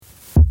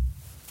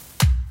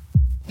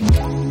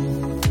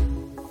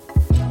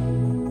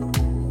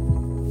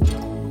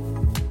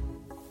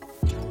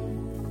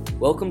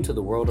Welcome to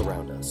the world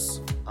around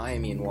us. I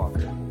am Ian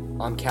Walker.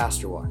 I'm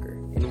Castor Walker,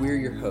 and we're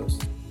your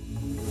hosts.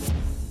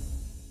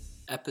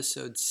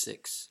 Episode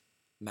 6,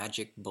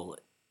 Magic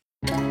Bullet.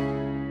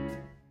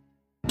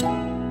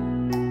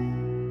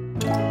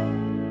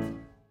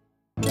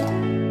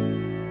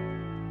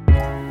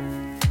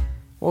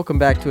 Welcome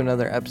back to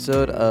another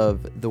episode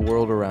of The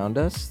World Around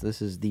Us.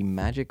 This is the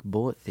Magic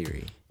Bullet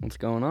Theory. What's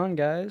going on,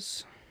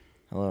 guys?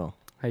 Hello.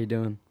 How you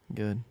doing?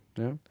 Good.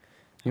 Yeah.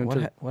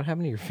 What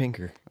happened to your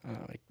finger?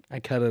 I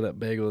cut it up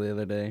bagel the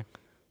other day.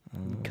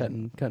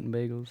 Cutting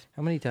bagels.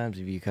 How many times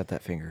have you cut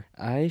that finger?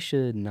 I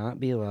should not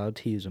be allowed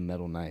to use a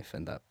metal knife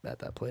at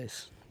that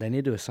place. They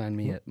need to assign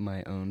me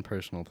my own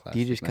personal plastic. Do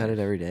you just knife. cut it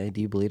every day? Do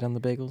you bleed on the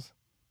bagels?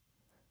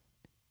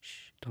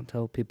 Shh! Don't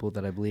tell people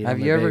that I bleed. Have on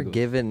you the ever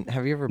bagels.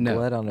 Have you ever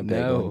bled on a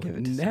bagel and give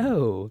it to someone?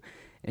 No.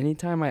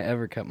 Anytime I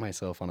ever cut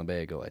myself on a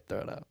bagel, I throw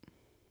it out.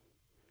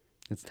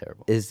 It's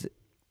terrible.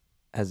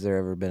 Has there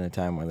ever been a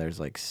time where there's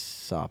like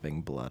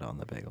sopping blood on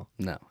the bagel?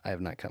 No, I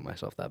have not cut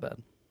myself that bad.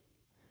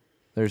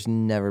 There's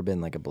never been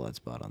like a blood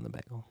spot on the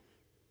bagel.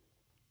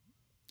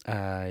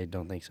 I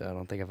don't think so. I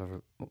don't think I've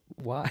ever.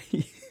 Why?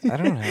 I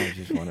don't know. I was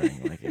just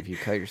wondering, like, if you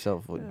cut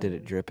yourself, did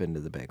it drip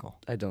into the bagel?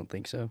 I don't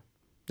think so.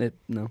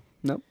 Nope.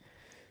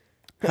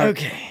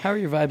 Okay. How are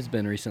your vibes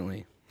been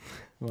recently?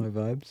 My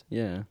vibes?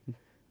 Yeah.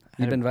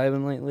 You been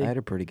vibing lately? I had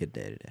a pretty good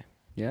day today.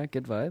 Yeah,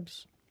 good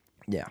vibes.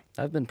 Yeah.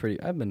 I've been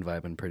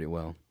vibing pretty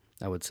well,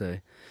 I would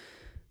say.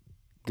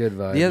 Good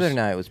vibes. The other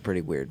night was pretty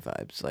weird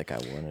vibes. Like I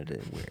was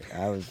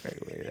very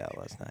weirded out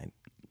last night.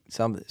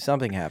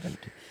 Something happened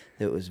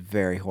that was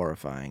very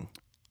horrifying.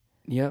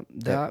 Yep,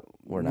 that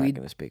we're not going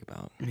to speak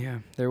about. Yeah,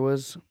 there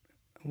was.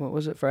 What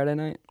was it? Friday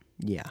night.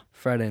 Yeah.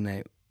 Friday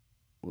night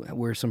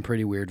were some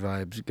pretty weird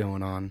vibes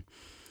going on,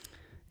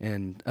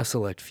 and a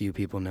select few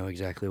people know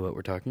exactly what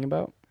we're talking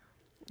about.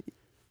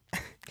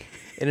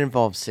 It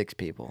involves 6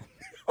 people.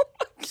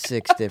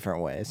 6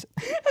 different ways.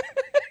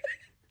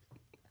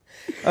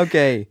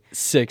 Okay.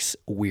 6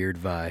 weird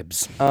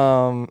vibes.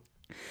 Um,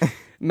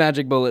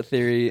 Magic Bullet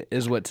Theory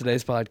is what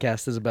today's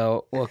podcast is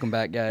about. Welcome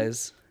back,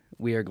 guys.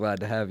 We are glad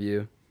to have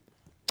you.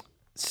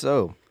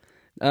 So,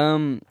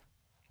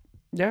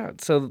 yeah.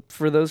 So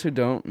for those who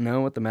don't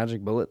know what the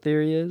Magic Bullet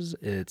Theory is,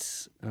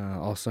 it's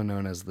also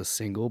known as the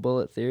Single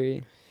Bullet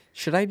Theory.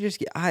 should I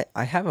just I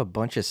have a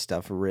bunch of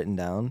stuff written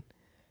down.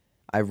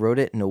 I wrote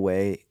it in a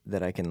way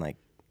that I can like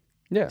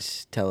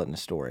tell it in a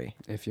story.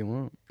 If you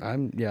want.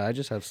 I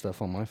just have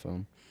stuff on my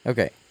phone.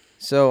 Okay.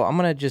 So, I'm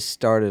going to just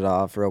start it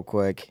off real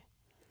quick.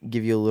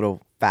 Give you a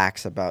little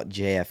facts about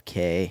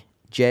JFK.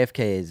 JFK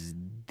is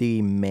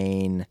the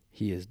main...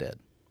 He is dead.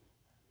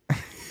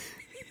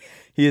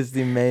 He is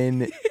the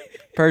main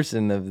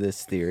person of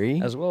this theory.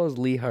 As well as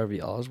Lee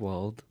Harvey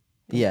Oswald.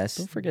 Yes.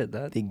 Don't forget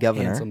that. The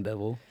governor. Handsome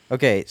devil.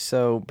 Okay,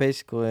 so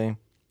basically,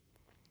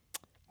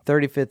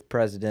 35th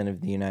president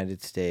of the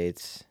United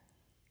States.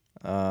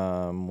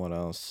 What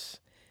else?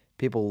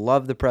 People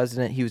love the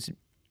president.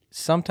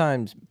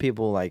 Sometimes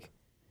people like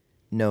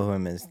know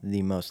him as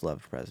the most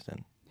loved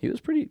president. He was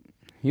just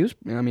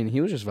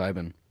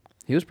vibing.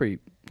 He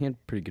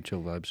had pretty good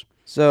chill vibes.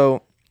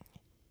 So,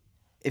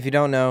 if you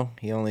don't know,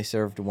 he only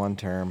served 1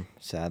 term,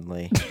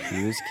 sadly.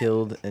 He was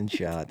killed and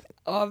shot.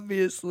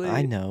 Obviously.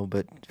 I know,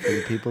 but for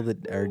the people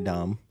that are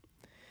dumb,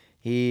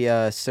 he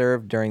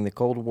served during the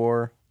Cold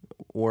War,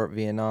 War of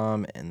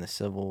Vietnam, and the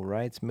Civil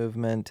Rights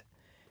Movement,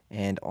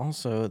 and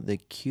also the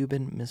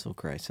Cuban Missile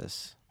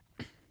Crisis.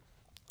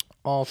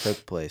 All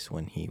took place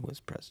when he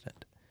was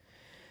president.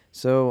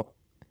 So,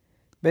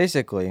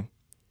 basically,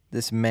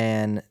 this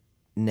man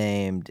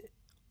named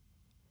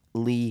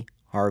Lee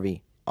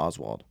Harvey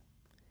Oswald,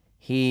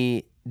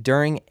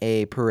 during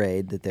a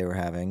parade that they were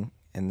having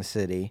in the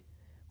city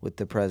with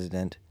the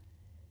president,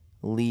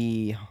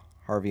 Lee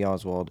Harvey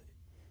Oswald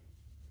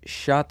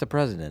shot the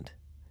president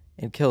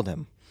and killed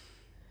him.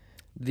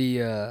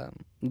 The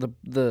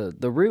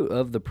route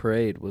of the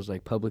parade was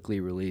like publicly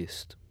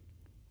released.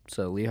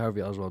 So Lee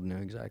Harvey Oswald knew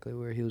exactly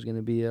where he was going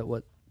to be at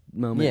what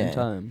moment in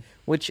time.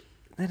 Which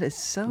that is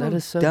so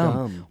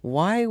dumb.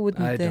 Why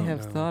wouldn't I they don't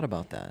have know. thought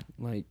about that?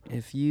 Like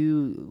if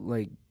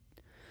you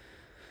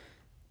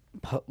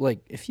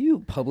if you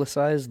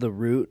publicize the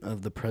route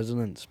of the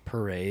president's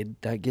parade,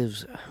 that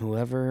gives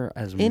whoever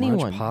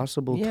much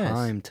possible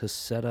time to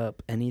set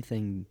up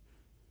anything.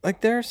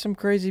 Like there are some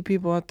crazy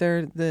people out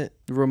there that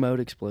Remote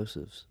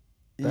explosives.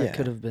 That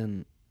could have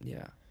been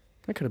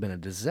that could have been a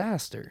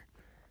disaster.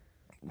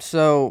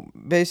 So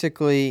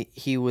basically,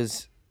 he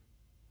was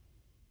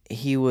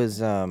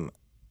in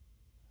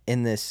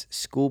this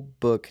school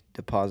book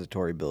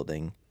depository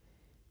building.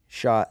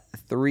 Shot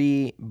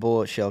 3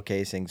 bullet shell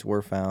casings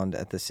were found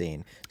at the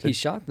scene. So He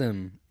shot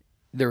them.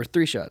 There were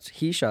 3 shots.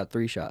 He shot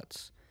 3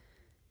 shots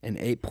in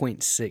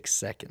 8.6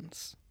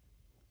 seconds.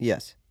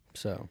 Yes.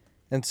 So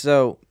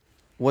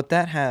what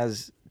that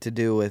has to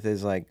do with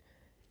is like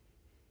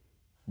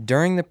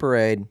during the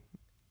parade,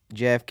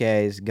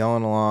 JFK is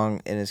going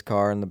along in his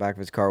car, in the back of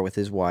his car with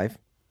his wife,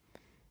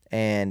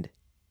 and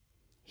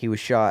he was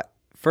shot.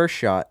 First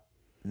shot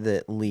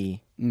that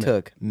Lee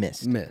took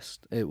missed.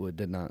 It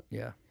did not.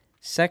 Yeah.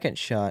 Second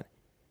shot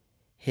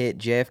hit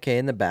JFK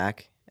in the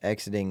back,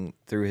 exiting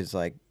through his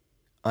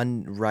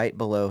right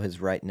below his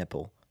right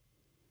nipple.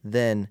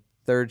 Then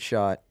third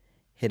shot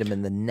hit him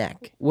in the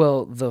neck.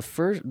 Well,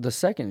 the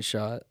second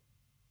shot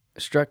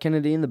struck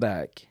Kennedy in the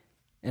back,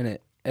 and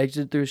it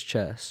exited through his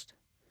chest.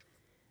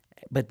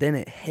 But then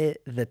it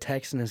hit the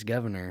Texas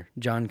governor,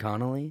 John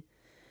Connally.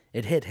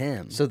 It hit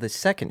him. So the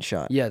second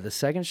shot. Yeah, the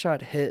second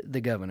shot hit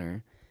the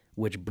governor,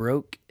 which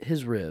broke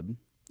his rib.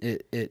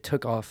 It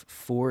took off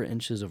 4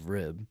 inches of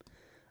rib,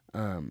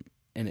 and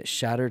it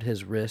shattered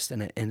his wrist,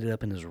 and it ended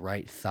up in his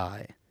right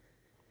thigh.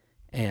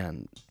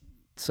 And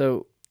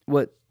so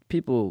what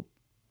people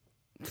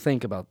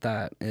think about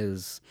that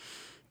is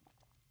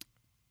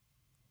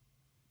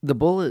the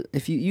bullet.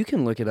 If you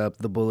can look it up,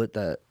 the bullet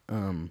that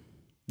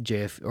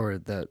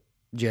that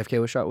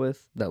JFK was shot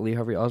with, that Lee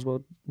Harvey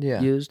Oswald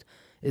used,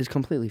 is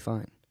completely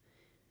fine.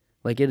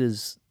 Like, it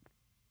is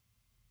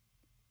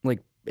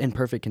in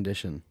perfect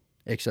condition,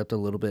 except a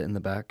little bit in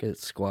the back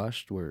it's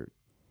squashed where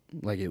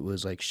it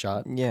was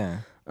shot.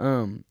 Yeah.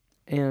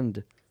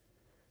 And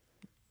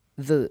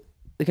the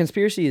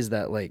conspiracy is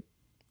that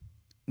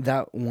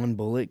that one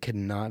bullet could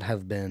not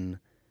have been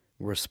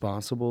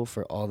responsible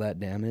for all that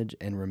damage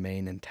and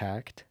remain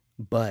intact.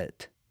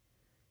 But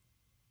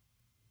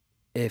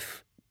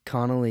if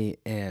Connally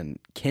and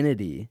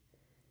Kennedy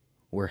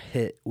were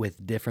hit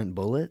with different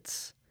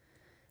bullets,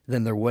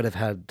 then there would have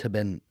had to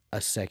been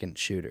a second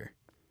shooter.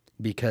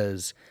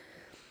 Because,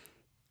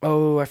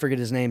 I forget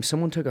his name.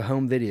 Someone took a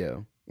home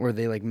video where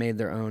they made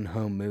their own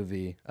home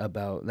movie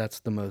about,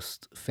 that's the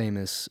most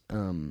famous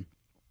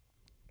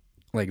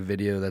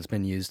video that's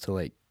been used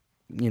to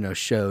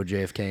show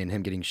JFK and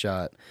him getting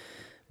shot.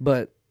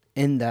 But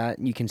in that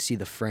you can see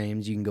the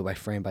frames. You can go by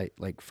frame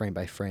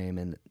by frame,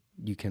 and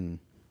you can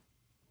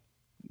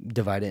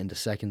divide it into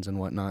seconds and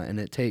whatnot. And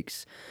it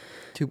takes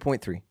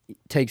 2.3.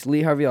 Takes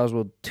Lee Harvey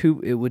Oswald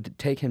it would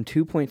take him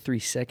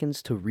 2.3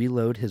 seconds to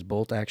reload his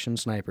bolt action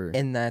sniper.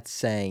 And that's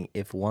saying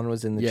if one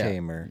was in the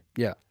chamber,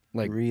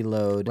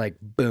 reload,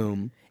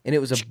 boom. And it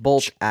was a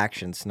bolt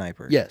action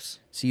sniper. Yes.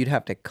 So you'd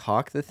have to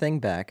cock the thing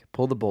back,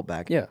 pull the bolt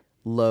back,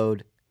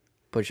 load,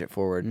 push it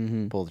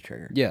forward, pull the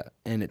trigger. Yeah,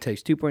 and it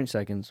takes 2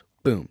 seconds,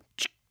 boom,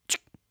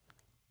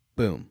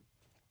 boom,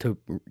 to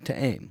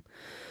aim.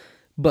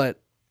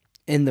 But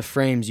in the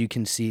frames, you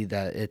can see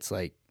that it's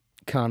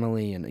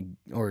Connally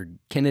or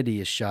Kennedy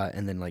is shot,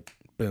 and then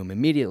boom,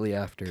 immediately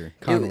after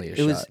Connally is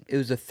shot. It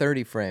was a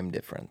 30 frame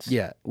difference.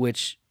 Yeah,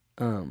 which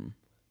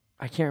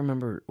I can't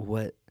remember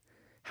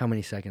how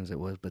many seconds it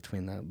was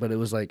between that, but it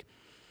was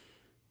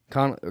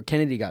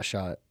Kennedy got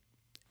shot,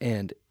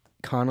 and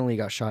Connally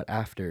got shot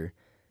after,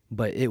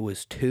 but it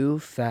was too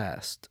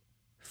fast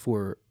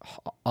for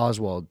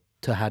Oswald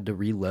to had to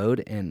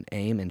reload and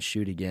aim and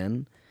shoot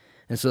again,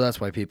 and so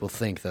that's why people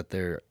think that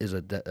there is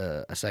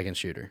a second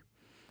shooter.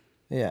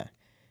 Yeah.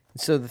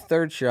 So the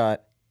third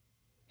shot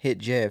hit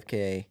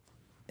JFK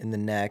in the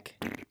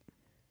neck,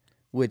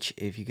 which,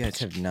 if you guys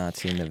have not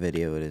seen the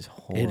video, it is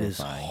horrifying. It is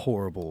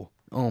horrible.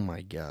 Oh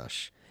my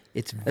gosh.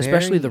 It's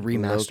especially the very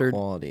remastered low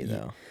quality,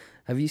 though.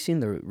 Have you seen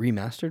the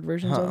remastered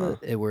versions of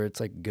it, where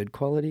it's good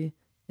quality?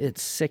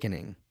 It's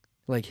sickening.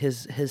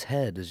 His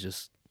head is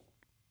just.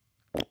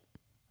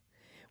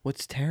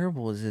 What's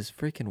terrible is his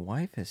freaking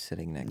wife is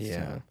sitting next to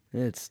him.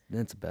 It's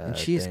bad. And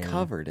she is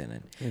covered in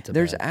it. It's a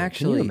There's bad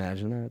actually. Can you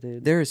imagine that,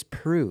 dude? There is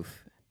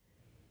proof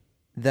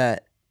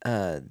that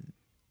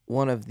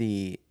one of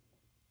the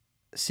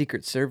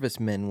Secret Service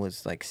men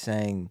was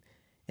saying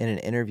in an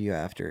interview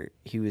after,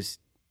 he was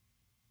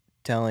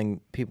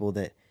telling people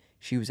that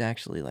she was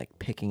actually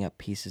picking up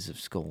pieces of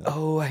skull.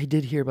 Oh, I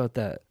did hear about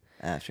that.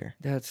 After.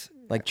 That's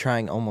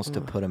trying almost to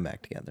put them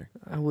back together.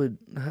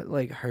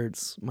 That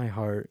hurts my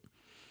heart.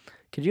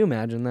 Could you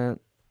imagine that?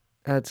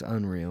 That's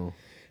unreal.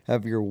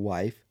 Have your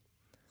wife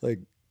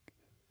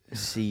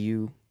see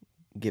you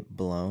get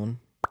blown?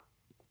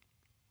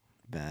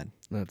 Bad.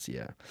 That's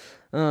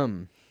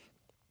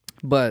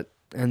But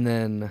and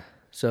then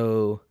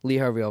so Lee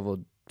Harvey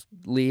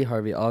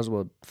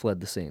Oswald fled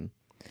the scene.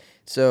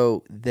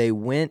 So they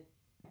went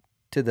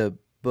to the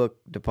book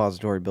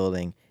depository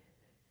building,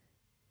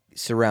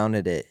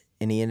 surrounded it,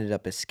 and he ended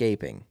up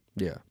escaping.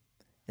 Yeah.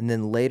 And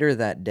then later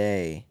that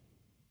day,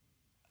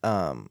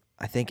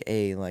 I think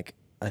a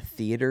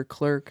theater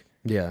clerk.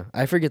 Yeah,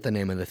 I forget the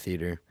name of the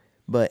theater.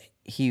 But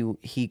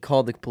he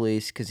called the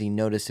police because he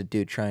noticed a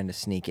dude trying to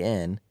sneak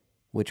in,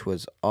 which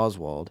was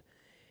Oswald.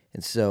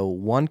 And so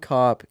one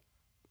cop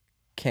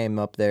came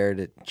up there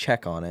to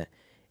check on it,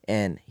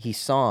 and he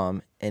saw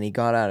him, and he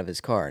got out of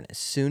his car. And as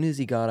soon as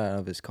he got out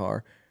of his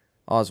car,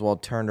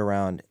 Oswald turned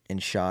around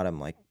and shot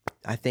him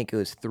I think it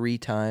was 3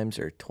 times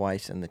or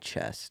twice in the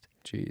chest.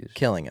 Jeez.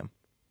 Killing him.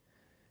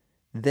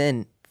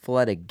 Then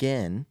fled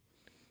again.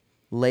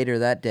 Later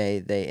that day,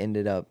 they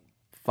ended up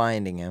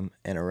finding him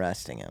and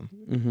arresting him.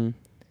 Mm-hmm.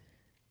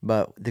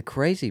 But the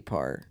crazy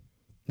part,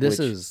 this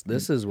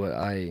is what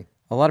a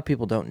lot of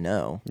people don't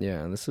know.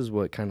 Yeah, this is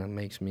what kind of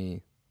makes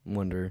me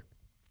wonder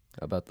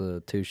about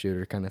the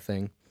 2-shooter kind of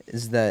thing.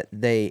 is that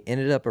they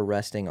ended up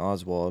arresting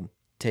Oswald,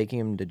 taking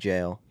him to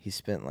jail. He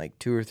spent like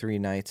 2 or 3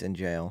 nights in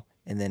jail,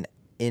 and then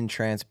in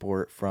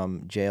transport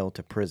from jail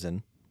to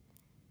prison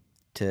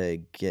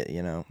to get,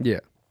 Yeah.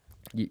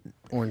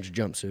 Orange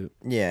jumpsuit.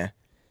 yeah.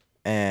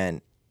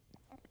 And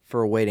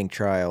for awaiting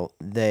trial,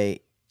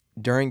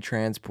 during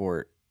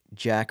transport,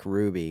 Jack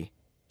Ruby,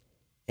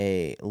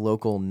 a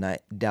local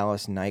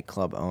Dallas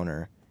nightclub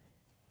owner,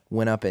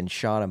 went up and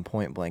shot him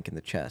point blank in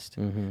the chest,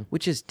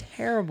 which is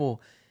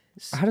terrible.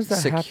 How does that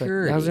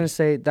security. happen? I was going to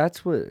say,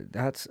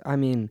 I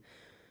mean,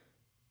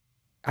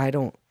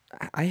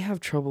 I have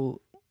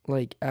trouble,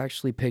 like,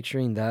 actually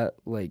picturing that,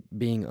 like,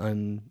 being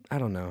I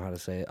don't know how to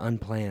say it,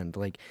 unplanned.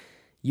 Like,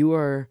 you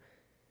are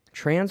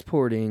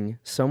transporting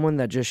someone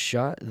that just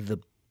shot the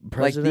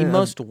president. Like the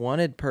most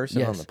wanted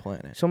person on Yes. the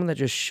planet. Someone that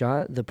just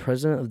shot the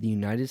president of the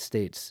United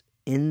States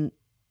in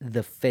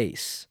the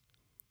face.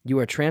 You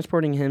are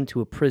transporting him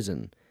to a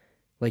prison.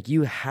 Like,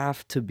 you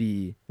have to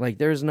be, like,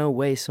 there's no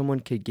way someone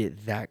could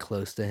get that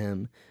close to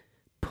him,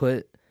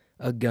 put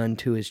a gun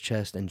to his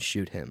chest, and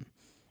shoot him.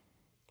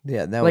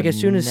 Yeah, that Like, would as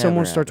soon as never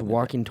someone starts happen today.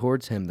 walking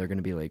towards him, they're going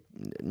to be like,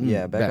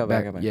 Yeah, back up,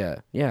 back up.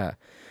 Yeah.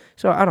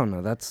 So, I don't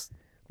know.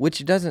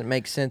 Which doesn't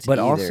make sense But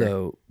either.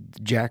 also,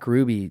 Jack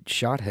Ruby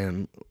shot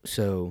him,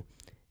 so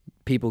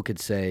people could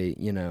say,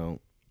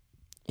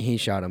 he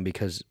shot him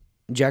because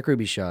Jack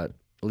Ruby shot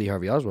Lee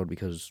Harvey Oswald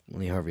because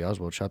Lee Harvey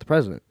Oswald shot the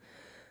president.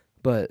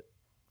 But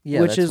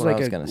yeah, which that's is what I like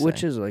was gonna say.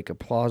 which is like a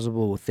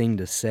plausible thing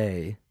to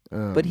say.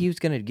 But he was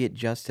going to get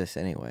justice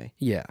anyway,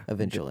 yeah,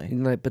 eventually.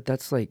 But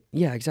that's like,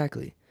 yeah,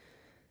 exactly.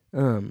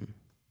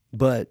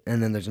 But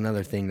and then there's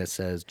another thing that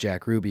says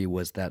Jack Ruby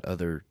was that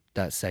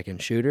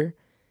second shooter,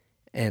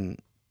 and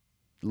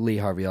Lee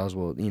Harvey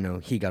Oswald,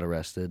 he got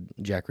arrested.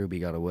 Jack Ruby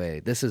got away.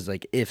 This is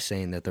like if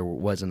saying that there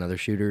was another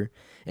shooter,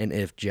 and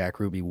if Jack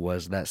Ruby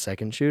was that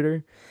second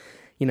shooter,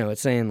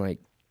 it's saying like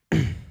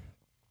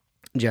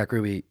Jack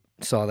Ruby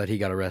saw that he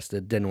got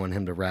arrested, didn't want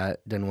him to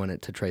didn't want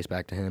it to trace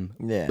back to him.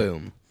 Yeah.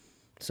 Boom.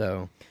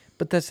 So,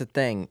 But that's the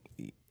thing.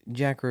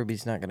 Jack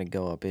Ruby's not going to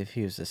go up. If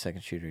he was the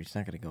second shooter, he's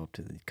not going to go up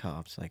to the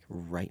cops, like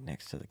right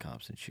next to the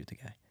cops, and shoot the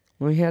guy.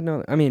 well, he had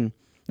no. I mean,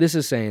 this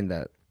is saying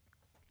that,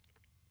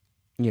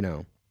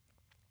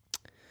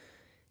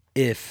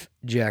 if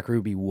Jack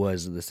Ruby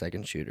was the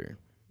second shooter,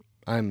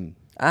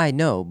 I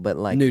know, but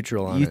like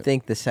neutral on you it.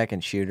 think the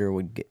second shooter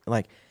would get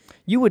like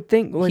You would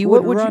think like, he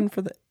what would would run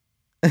for the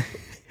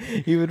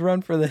he would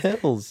run for the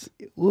hills.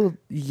 Well,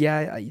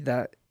 yeah,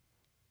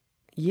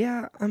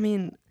 Yeah, I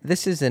mean,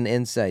 This is an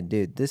inside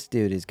dude. This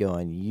dude is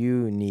going,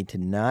 you need to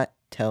not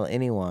tell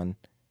anyone,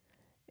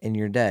 and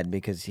you're dead,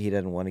 because he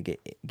doesn't want to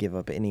give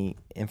up any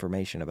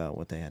information about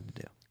what they had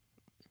to do.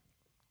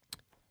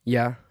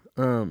 yeah.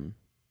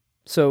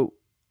 So,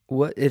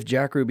 what if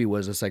Jack Ruby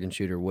was a second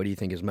shooter? What do you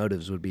think his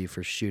motives would be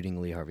for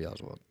shooting Lee Harvey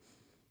Oswald?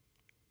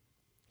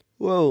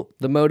 Well,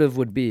 The motive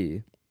would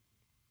be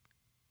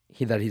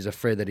that he's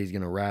afraid that he's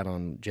going to rat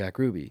on Jack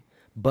Ruby.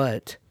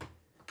 But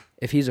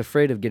if he's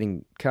afraid of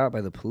getting caught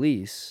by the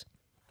police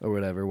or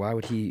whatever, why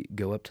would he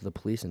go up to the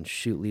police and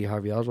shoot Lee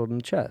Harvey Oswald in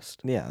the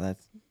chest? yeah,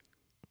 that's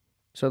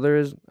So there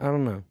is, I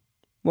don't know.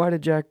 Why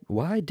did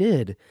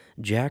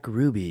Jack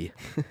Ruby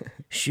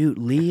shoot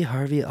Lee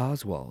Harvey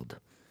Oswald?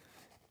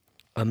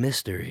 A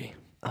mystery.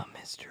 a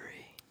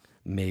mystery.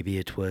 Maybe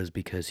it was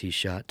because he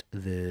shot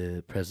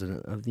the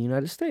President of the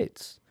United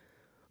States.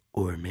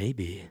 Or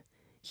maybe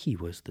he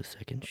was the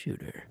second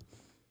shooter.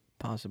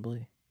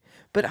 Possibly.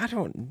 But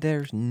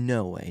there's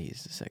no way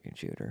he's the second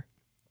shooter.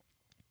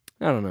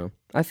 I don't know.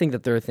 I think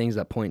that there are things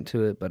that point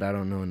to it, but I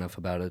don't know enough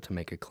about it to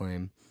make a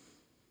claim.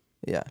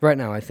 Yeah. Right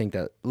now, I think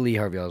that Lee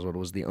Harvey Oswald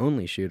was the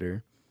only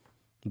shooter,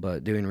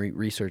 but doing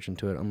research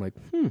into it, I'm like,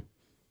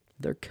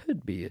 there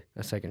could be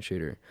a second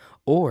shooter.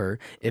 Or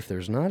if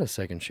there's not a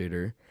second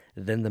shooter,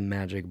 then the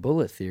magic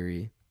bullet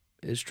theory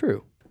is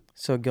true.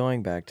 So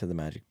going back to the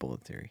magic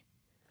bullet theory.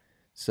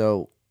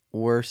 So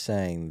we're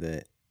saying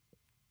that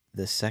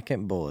the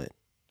second bullet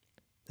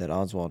that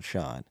Oswald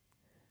shot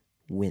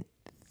went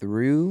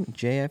through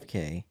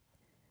JFK,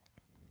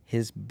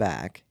 his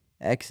back,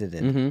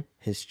 exited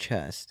his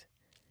chest,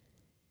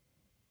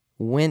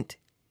 went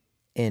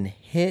and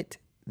hit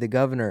the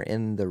governor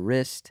in the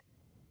wrist,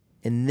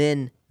 and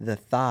then the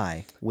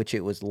thigh, which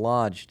it was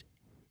lodged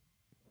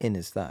in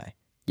his thigh.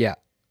 Yeah.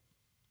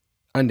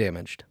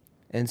 Undamaged.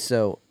 And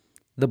so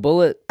The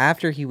bullet,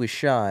 after he was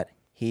shot,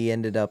 he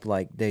ended up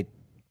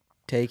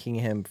taking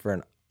him for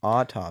an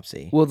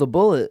autopsy. well, the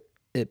bullet,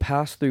 it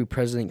passed through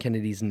President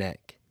Kennedy's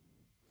neck,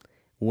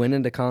 went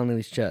into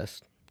Connolly's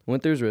chest,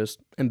 went through his wrist,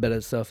 and bit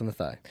itself in the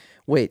thigh.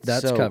 Wait,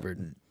 That's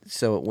covered.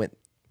 So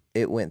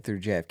it went through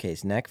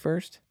JFK's neck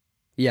first?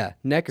 Yeah,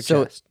 neck or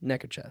So- chest.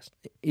 Neck or chest.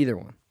 Either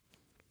one.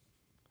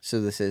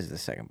 So this is the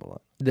second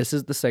bullet. This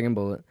is the second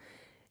bullet.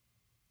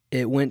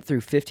 It went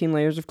through 15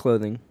 layers of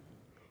clothing,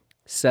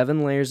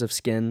 7 layers of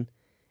skin,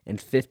 and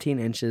 15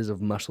 inches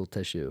of muscle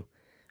tissue,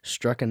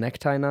 struck a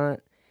necktie knot,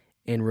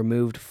 and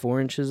removed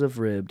 4 inches of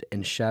rib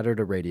and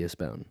shattered a radius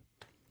bone.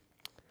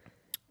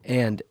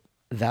 And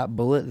that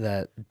bullet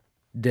that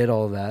did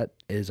all that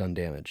is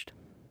undamaged.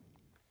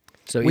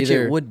 So Which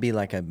either it would be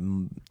like a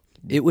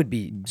it would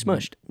be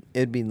smushed.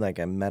 it'd be like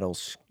a metal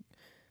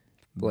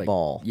Like,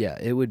 ball. Yeah,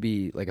 it would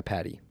be like a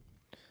patty.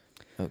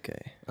 Okay.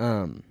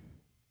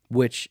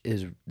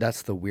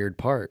 That's the weird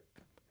part.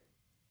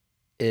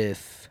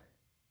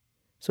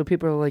 So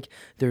people are like,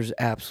 there's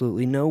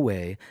absolutely no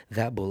way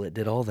that bullet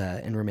did all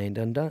that and remained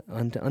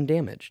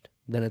undamaged.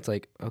 Then it's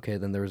like, okay,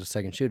 then there was a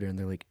second shooter, and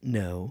they're like,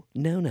 no.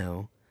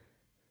 And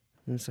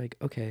it's like,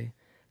 okay,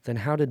 then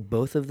how did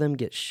both of them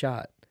get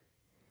shot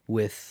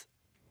with,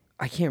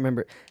 I can't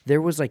remember.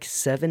 There was like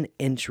 7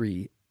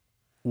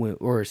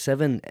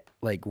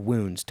 like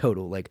wounds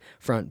total, like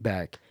front,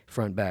 back,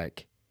 front,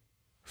 back,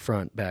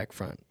 front, back,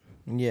 front.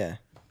 Yeah.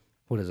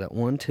 What is that?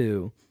 1,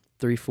 2,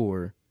 3,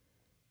 4,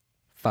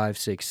 5,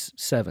 6,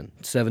 7.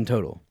 7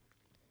 total.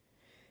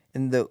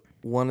 And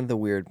one of the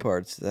weird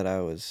parts that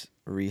I was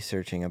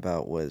researching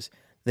about was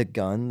the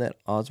gun that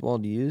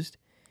Oswald used.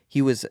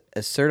 He was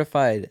a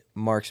certified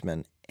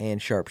marksman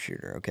and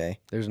sharpshooter, okay?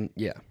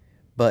 Yeah.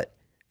 But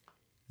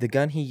the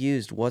gun he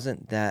used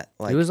wasn't that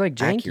like It was like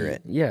janky.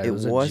 accurate. Yeah, it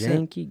was a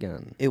wasn't- janky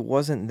gun. It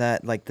wasn't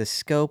that like the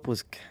scope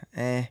was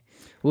Well,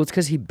 it's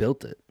because he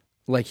built it.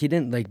 Like he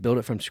didn't like build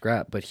it from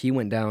scrap, but he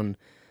went down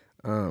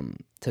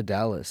to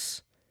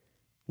Dallas.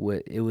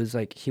 It was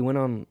like he went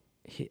on.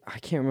 I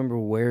can't remember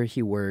where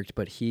he worked,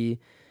 but he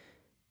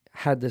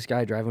had this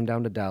guy drive him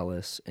down to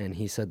Dallas, and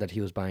he said that he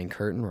was buying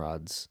curtain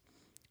rods,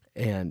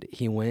 and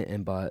he went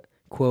and bought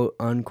quote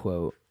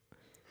unquote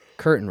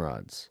curtain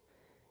rods,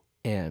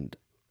 and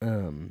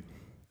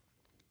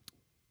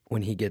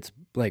when he gets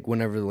like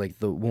whenever like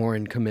the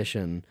Warren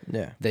Commission,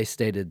 Yeah. they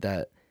stated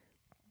that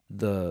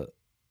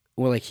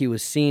he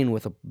was seen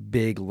with a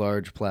big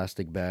large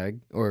plastic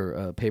bag or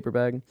a paper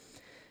bag,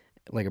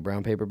 like a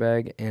brown paper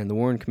bag, and the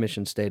Warren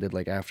Commission stated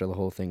like after the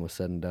whole thing was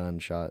said and done,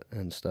 shot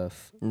and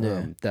stuff,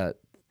 that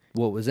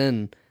what was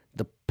in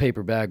the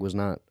paper bag was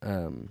not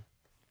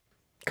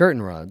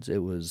curtain rods, it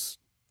was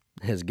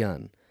his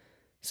gun.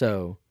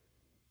 So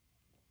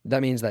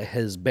that means that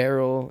his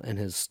barrel and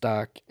his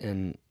stock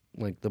and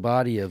like the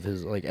body of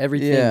his like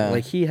everything,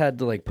 like he had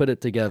to like put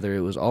it together.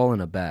 It was all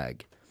in a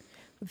bag.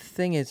 The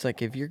thing is,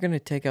 like, if you're gonna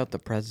take out the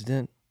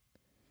president,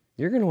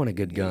 You're gonna want a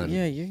good gun.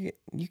 yeah,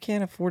 you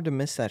can't afford to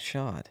miss that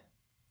shot.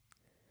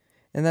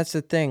 And that's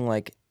the thing.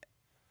 Like,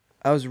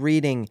 I was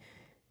reading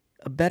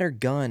a better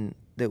gun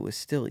that was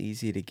still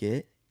easy to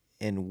get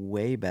and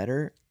way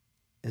better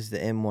is the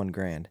M1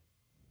 Grand.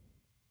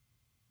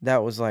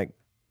 That was like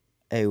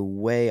a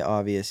way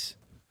obvious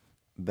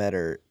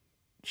better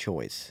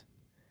choice.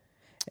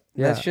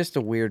 Yeah. That's just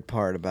a weird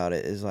part about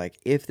it is like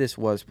if this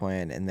was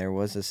planned and there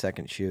was a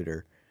second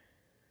shooter,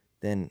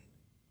 then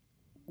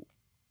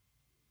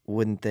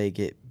wouldn't they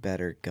get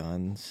better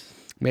guns?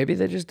 Maybe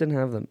they just didn't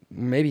have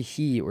maybe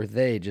he or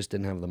they just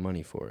didn't have the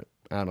money for it.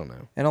 I don't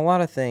know. And a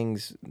lot of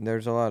things,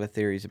 there's a lot of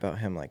theories about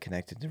him like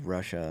connected to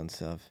Russia and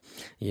stuff.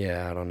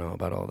 Yeah, I don't know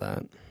about all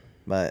that.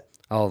 But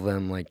All of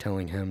them like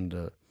telling him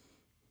to,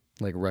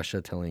 like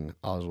Russia telling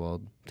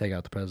Oswald take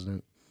out the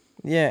president.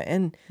 yeah,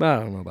 and But I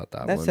don't know about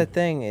that that's one. the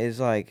thing is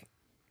like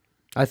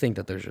I think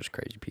that there's just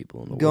crazy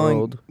people in the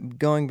world.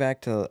 going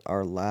back to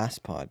our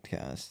last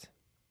podcast.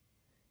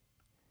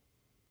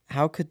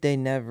 How could they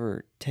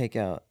never take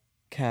out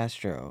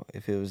Castro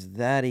if it was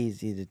that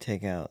easy to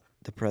take out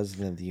the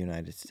president of the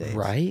United States?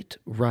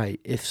 Right.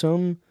 If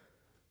some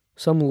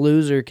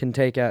loser can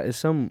take out, if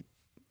some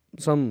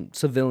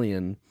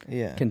civilian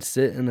Yeah. can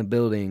sit in a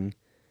building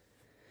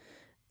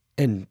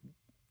and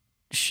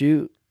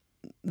shoot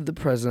the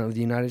president of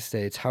the United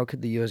States, how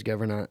could the U.S.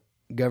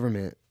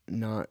 government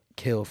not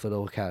kill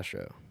Fidel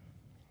Castro?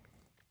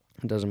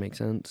 It doesn't make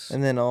sense.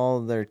 And then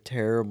all their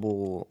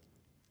terrible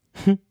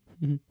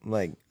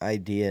like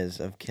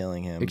ideas of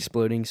killing him.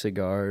 Exploding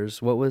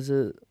cigars. What was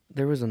it?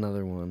 There was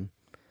another one.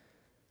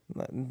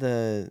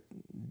 The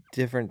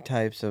different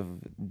types of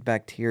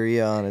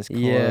bacteria on his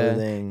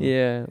clothing.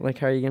 Yeah. Like,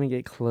 how are you going to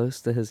get close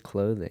to his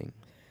clothing?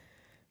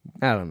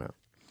 I don't know.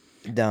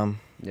 Dumb.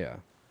 Yeah.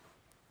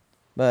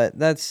 But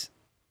that's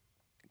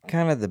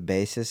kind of the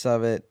basis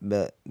of it.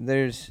 But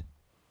there's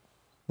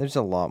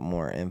a lot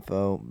more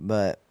info.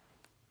 But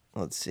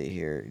let's see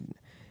here.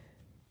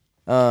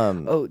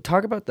 Oh,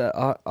 talk about that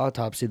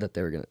autopsy that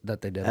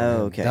they did. on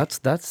him. Okay.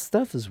 That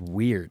stuff is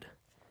weird.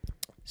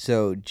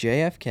 So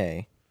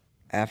JFK,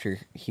 after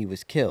he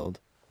was killed,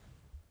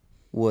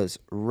 was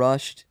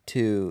rushed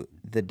to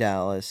the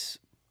Dallas,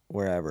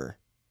 wherever,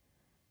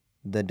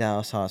 the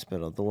Dallas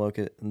hospital, the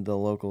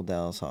local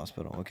Dallas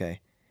hospital. Okay.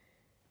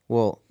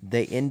 Well,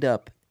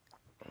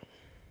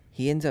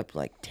 he ends up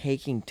like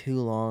taking too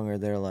long, or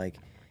they're like,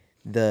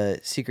 the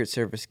Secret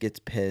Service gets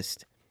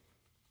pissed.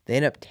 They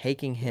end up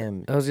taking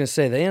him. I was gonna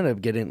say they end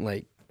up getting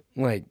like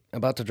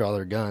about to draw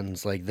their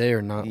guns. Like they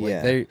are not like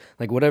Yeah. they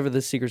like whatever the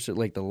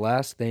the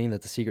last thing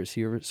that the Secret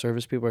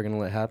Service people are gonna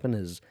let happen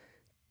is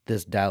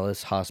this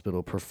Dallas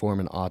hospital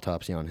perform an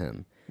autopsy on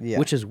him. Yeah.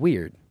 Which is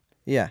weird.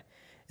 Yeah.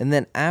 And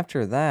then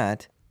after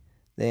that,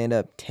 they end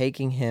up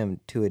taking him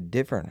to a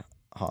different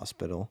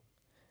hospital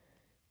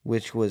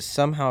which was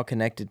somehow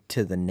connected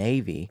to the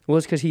Navy. Well,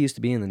 it's because he used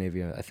to be in the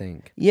Navy, I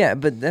think. Yeah,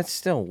 but that's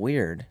still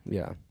weird.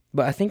 Yeah.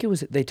 But I think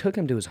they took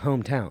him to his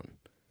hometown.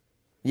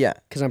 Yeah.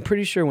 Because I'm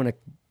pretty sure when a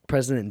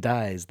president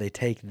dies,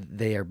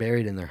 they are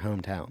buried in their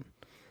hometown.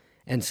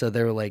 And so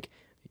they were like,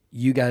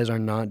 you guys are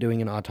not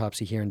doing an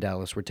autopsy here in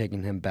Dallas. We're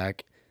taking him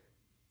back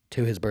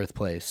to his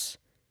birthplace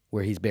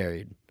where he's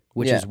buried,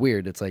 which Yeah. is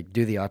weird. It's like,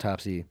 do the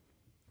autopsy,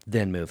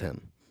 then move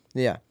him.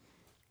 Yeah.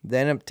 They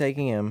end up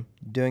taking him,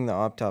 doing the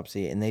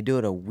autopsy, and they do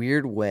it a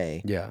weird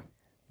way, Yeah.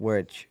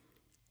 which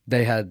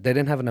They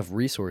didn't have enough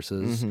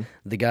resources.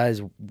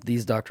 Mm-hmm.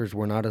 These doctors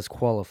were not as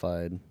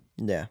qualified.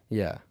 yeah.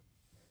 Yeah.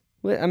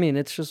 Well, I mean,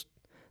 it's just,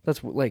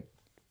 that's like,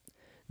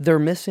 they're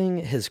missing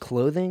his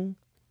clothing.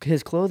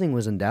 His clothing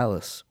was in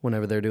Dallas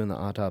whenever they're doing the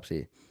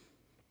autopsy.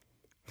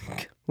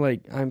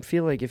 Like, I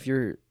feel like if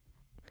you're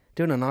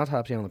doing an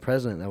autopsy on the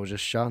president that was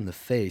just shot in the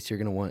face, you're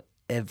going to want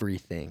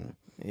everything.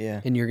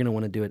 Yeah. And you're going to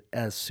want to do it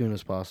as soon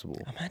as possible.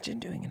 Imagine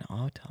doing an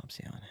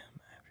autopsy on him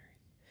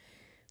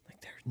after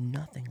there's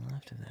nothing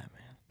left of that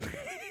man.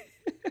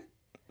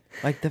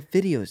 Like, the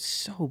video is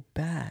so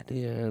bad.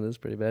 Yeah, that's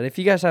pretty bad. If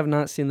you guys have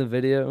not seen the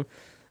video,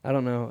 I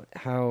don't know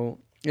how.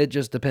 It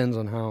just depends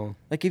on how.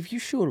 Like, if you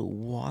shoot a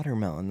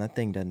watermelon, that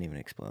thing doesn't even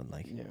explode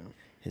like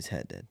his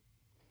head did.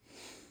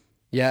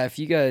 Yeah, if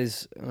you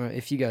guys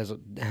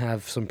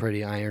have some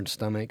pretty iron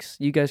stomachs,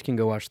 you guys can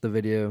go watch the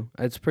video.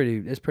 It's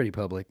pretty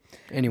public.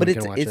 Anyone But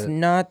can watch it's it.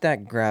 not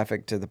that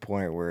graphic to the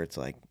point where it's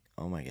like,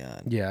 oh my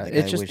god. Yeah, Like,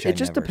 it I just wish it I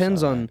just never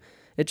depends saw on that.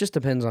 it just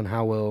depends on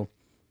how well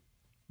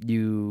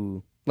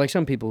you like.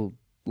 Some people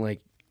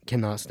like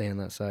cannot stand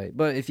that sight,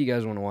 but if you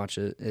guys want to watch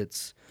it,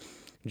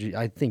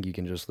 I think you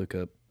can just look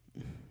up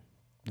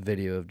the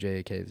video of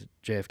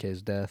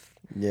JFK's death.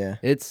 Yeah.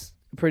 It's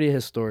a pretty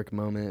historic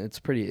moment. It's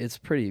pretty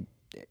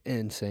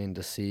insane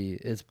to see.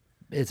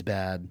 It's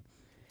bad.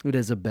 It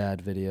is a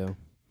bad video.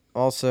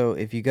 Also,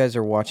 if you guys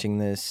are watching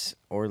this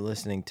or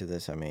listening to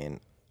this,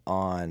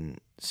 on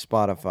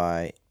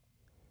Spotify,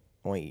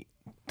 I want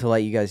to let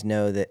you guys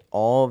know that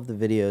all of the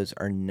videos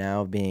are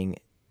now being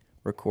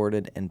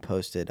recorded and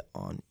posted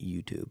on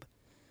YouTube.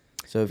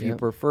 So if you Yep.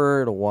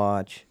 prefer to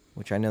watch,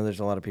 which I know there's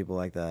a lot of people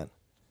like that,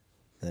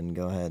 then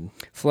go ahead.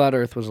 Flat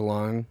Earth was a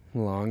long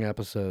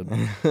episode.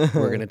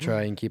 We're gonna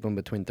try and keep them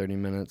between 30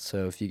 minutes.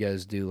 So if you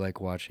guys do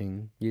like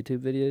watching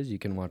YouTube videos, you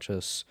can watch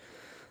us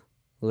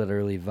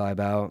literally vibe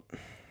out,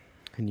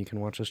 and you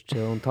can watch us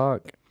chill and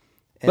talk.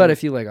 But And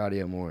if you like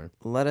audio more,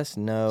 let us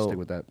stick know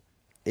with that.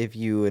 if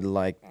you would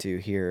like to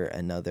hear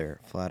another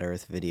Flat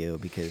Earth video,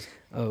 because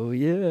Oh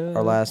yeah.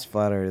 our last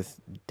Flat Earth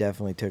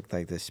definitely took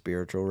like the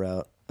spiritual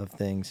route of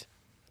things,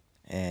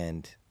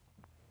 and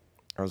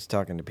I was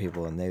talking to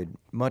people and they'd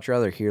much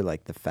rather hear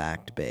like the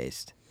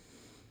fact-based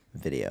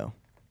video.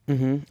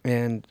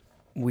 And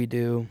we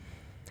do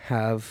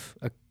have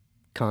a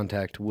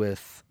contact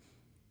with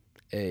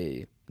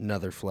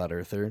another flat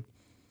earther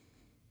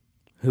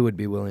who would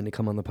be willing to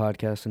come on the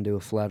podcast and do a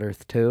flat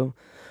earth too,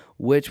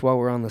 which, while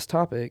we're on this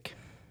topic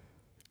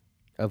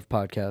of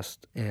podcast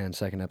and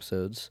second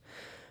episodes,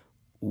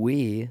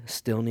 we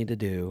still need to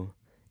do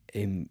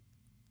a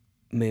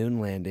moon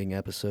landing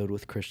episode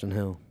with Christian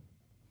Hill.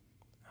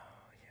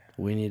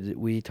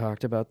 We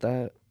talked about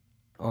that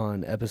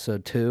on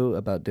episode 2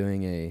 about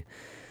doing a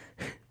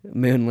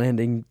moon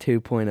landing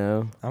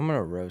 2.0. I'm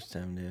gonna roast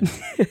him,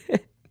 dude.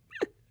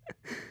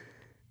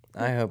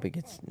 I hope it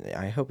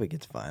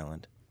gets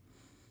violent.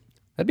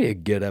 That'd be a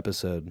good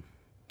episode.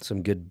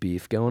 Some good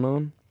beef going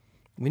on.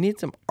 We need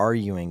some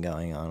arguing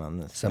going on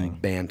this Some thing.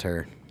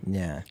 banter.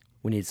 Yeah.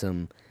 We need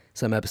some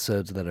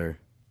episodes that are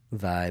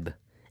vibe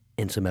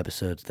and some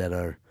episodes that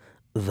are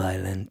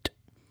violent.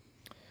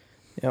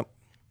 Yep.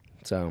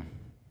 So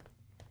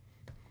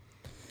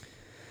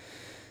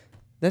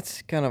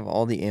That's kind of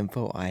all the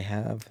info I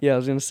have. yeah, I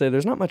was gonna say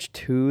there's not much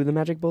to the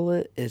magic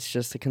bullet. It's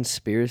just a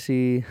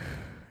conspiracy.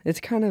 It's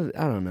kind of,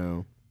 I don't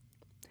know.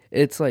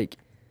 It's like,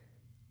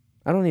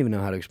 I don't even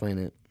know how to explain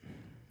it.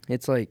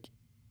 It's like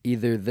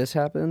either this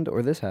happened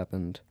or this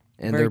happened,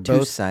 and Very they're both,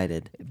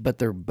 two-sided. but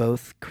they're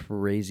both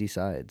crazy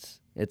sides.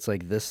 It's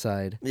like this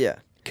side Yeah.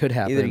 could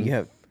happen. Either you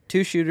have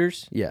two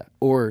shooters yeah,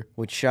 or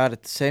which shot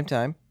at the same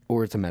time,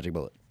 it's a magic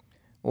bullet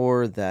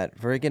or that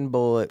friggin'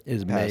 bullet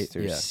Is passed made-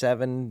 through yeah.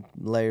 7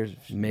 layers.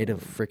 made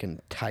of freaking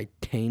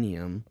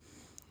titanium.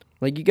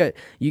 Like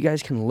you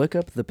guys can look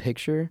up the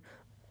picture.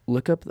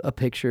 Look up a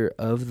picture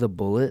of the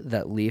bullet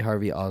that Lee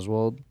Harvey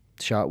Oswald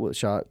shot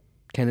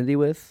Kennedy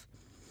with.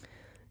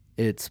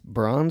 It's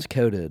bronze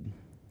coated,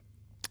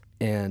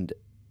 and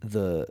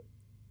the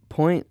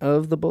point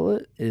of the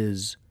bullet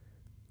is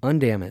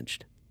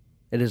undamaged.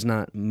 It is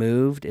not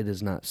moved. It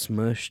is not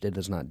smushed. It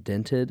is not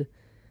dented.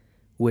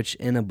 Which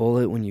in a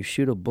bullet, when you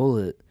shoot a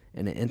bullet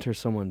and it enters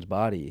someone's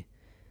body,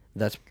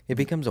 It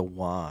becomes a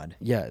wad.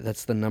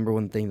 that's the number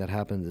one thing that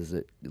happens. Is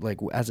it like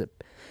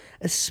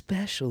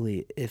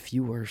especially if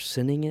you are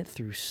sending it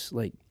through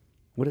like,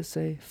 what did it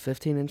say,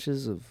 15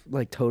 inches of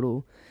like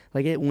total,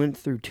 like it went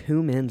through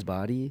 2 men's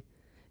body.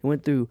 It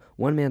went through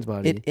one man's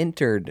body. It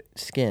entered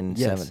skin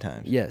Yes, 7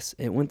 times. Yes,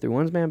 it went through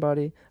one man's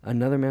body,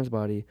 another man's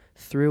body,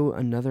 through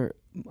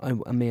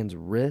a man's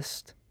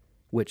wrist,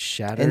 which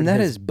shattered And that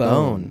his is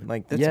bone.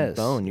 Like, that's Yes,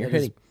 bone. You're that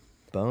is- hitting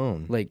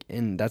bone. Like,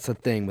 and that's the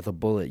thing with a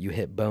bullet, you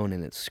hit bone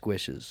and it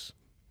squishes.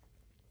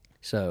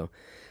 So,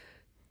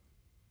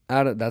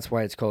 that's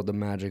why it's called the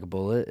magic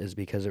bullet, is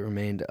because it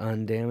remained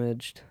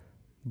undamaged.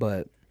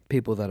 But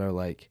people that are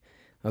like,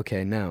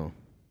 okay, no,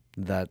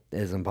 that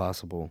is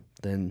impossible,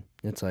 then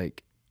it's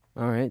like,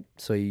 all right,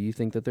 so you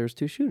think that there's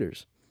 2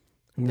 shooters?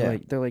 And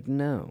they're like,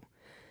 no,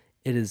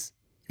 it is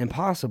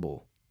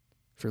impossible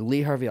for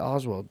Lee Harvey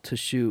Oswald to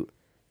shoot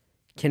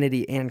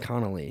Kennedy and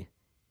Connolly.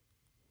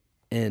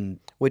 And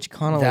Which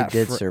Connolly that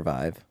did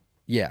survive.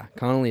 yeah,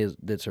 Connolly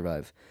did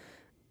survive.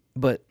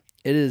 But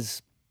it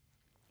is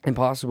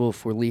impossible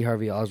for Lee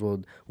Harvey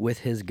Oswald, with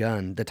his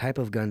gun, the type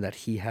of gun that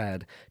he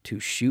had, to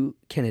shoot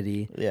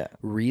Kennedy, Yeah.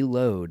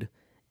 reload,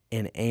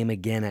 and aim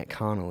again at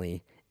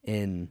Connolly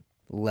in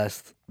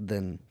less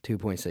than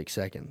 2.6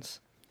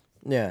 seconds.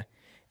 Yeah.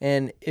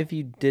 And if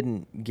you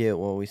didn't get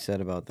what we said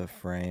about the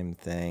frame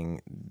thing,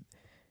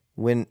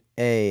 when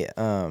a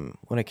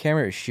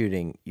camera is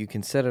shooting, you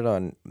can set it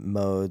on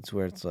modes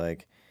where it's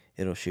like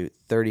it'll shoot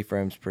 30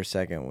 frames per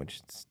second, which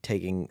is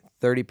taking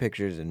 30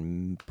 pictures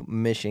and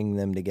mishing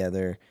them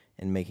together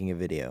and making a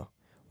video.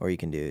 Or you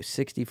can do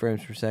 60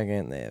 frames per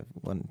second. They have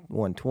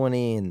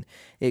 120, and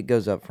it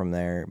goes up from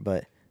there.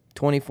 But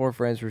 24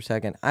 frames per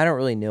second, I don't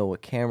really know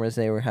what cameras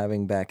they were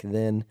having back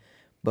then,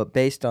 but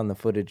based on the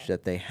footage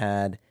that they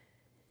had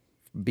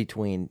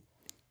between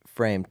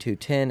frame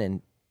 210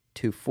 and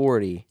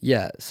 240,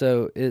 Yeah,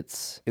 so it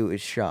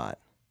was shot.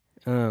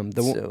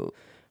 so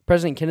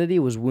President Kennedy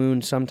was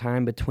wounded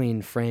sometime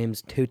between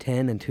frames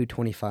 210 and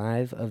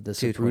 225 of the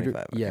Zapruder,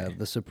 225, yeah, okay.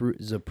 the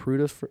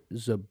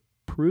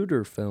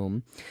Zapruder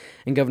film,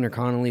 and Governor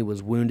Connolly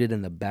was wounded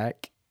in the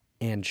back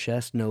and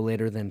chest no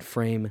later than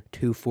frame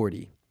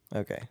 240.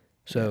 Okay.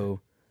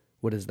 So,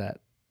 what is that?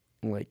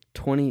 Like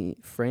 20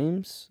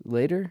 frames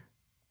later?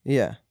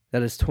 Yeah.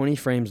 That is 20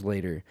 frames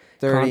later.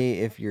 30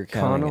 if you're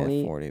counting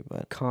Connolly- at 40,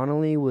 but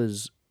Connolly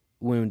was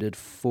wounded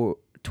for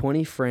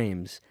 20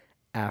 frames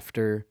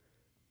after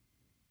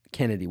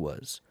Kennedy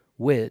was,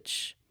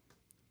 which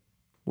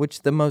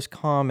the most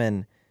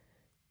common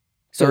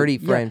So, 30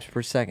 yeah. frames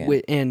per second.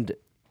 and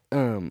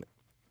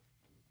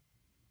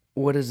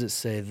what does it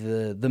say?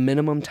 The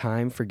minimum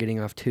time for getting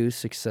off 2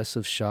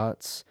 successive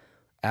shots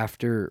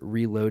after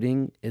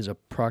reloading is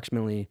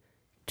approximately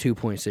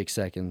 2.6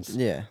 seconds,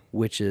 Yeah.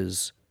 which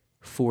is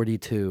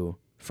 42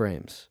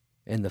 frames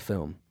in the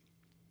film.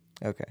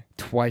 Okay.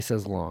 Twice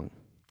as long.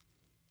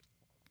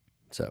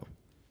 So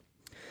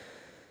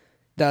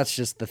that's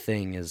just the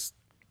thing, is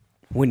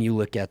when you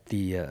look at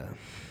the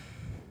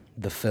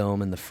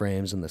film and the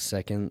frames and the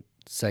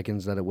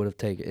seconds that it would have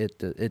taken,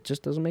 it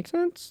just doesn't make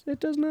sense. It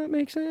does not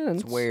make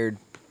sense. It's weird.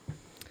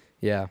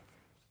 Yeah.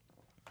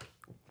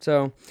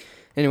 So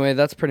anyway,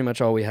 that's pretty much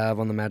all we have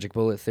on the magic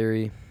bullet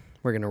theory.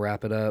 We're gonna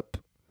wrap it up.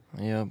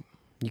 Yep.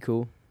 You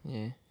cool?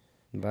 Yeah.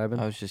 Vibing?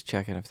 I was just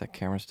checking if that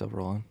camera's still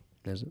rolling.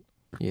 Is it?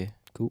 Yeah.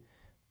 Cool.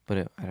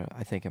 But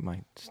I think it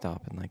might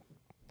stop in like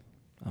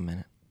a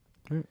minute.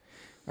 Alright.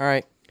 All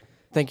right.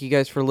 Thank you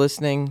guys for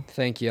listening.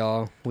 Thank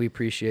y'all. We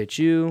appreciate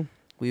you.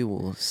 We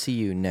will see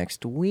you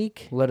next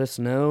week. Let us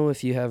know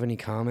if you have any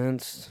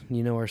comments.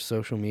 You know our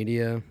social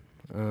media.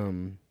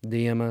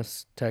 DM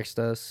us, text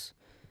us.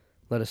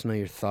 Let us know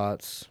your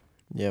thoughts,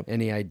 Yep.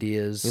 any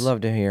ideas. We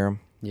love to hear them.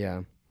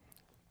 Yeah.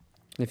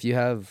 If you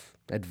have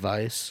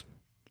advice,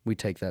 we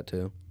take that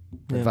too.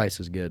 Yeah. Advice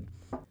is good.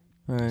 All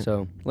right.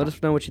 So let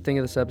us know what you think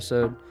of this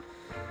episode.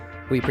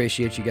 We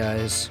appreciate you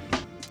guys,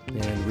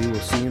 and we will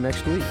see you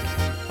next week.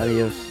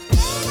 Adios.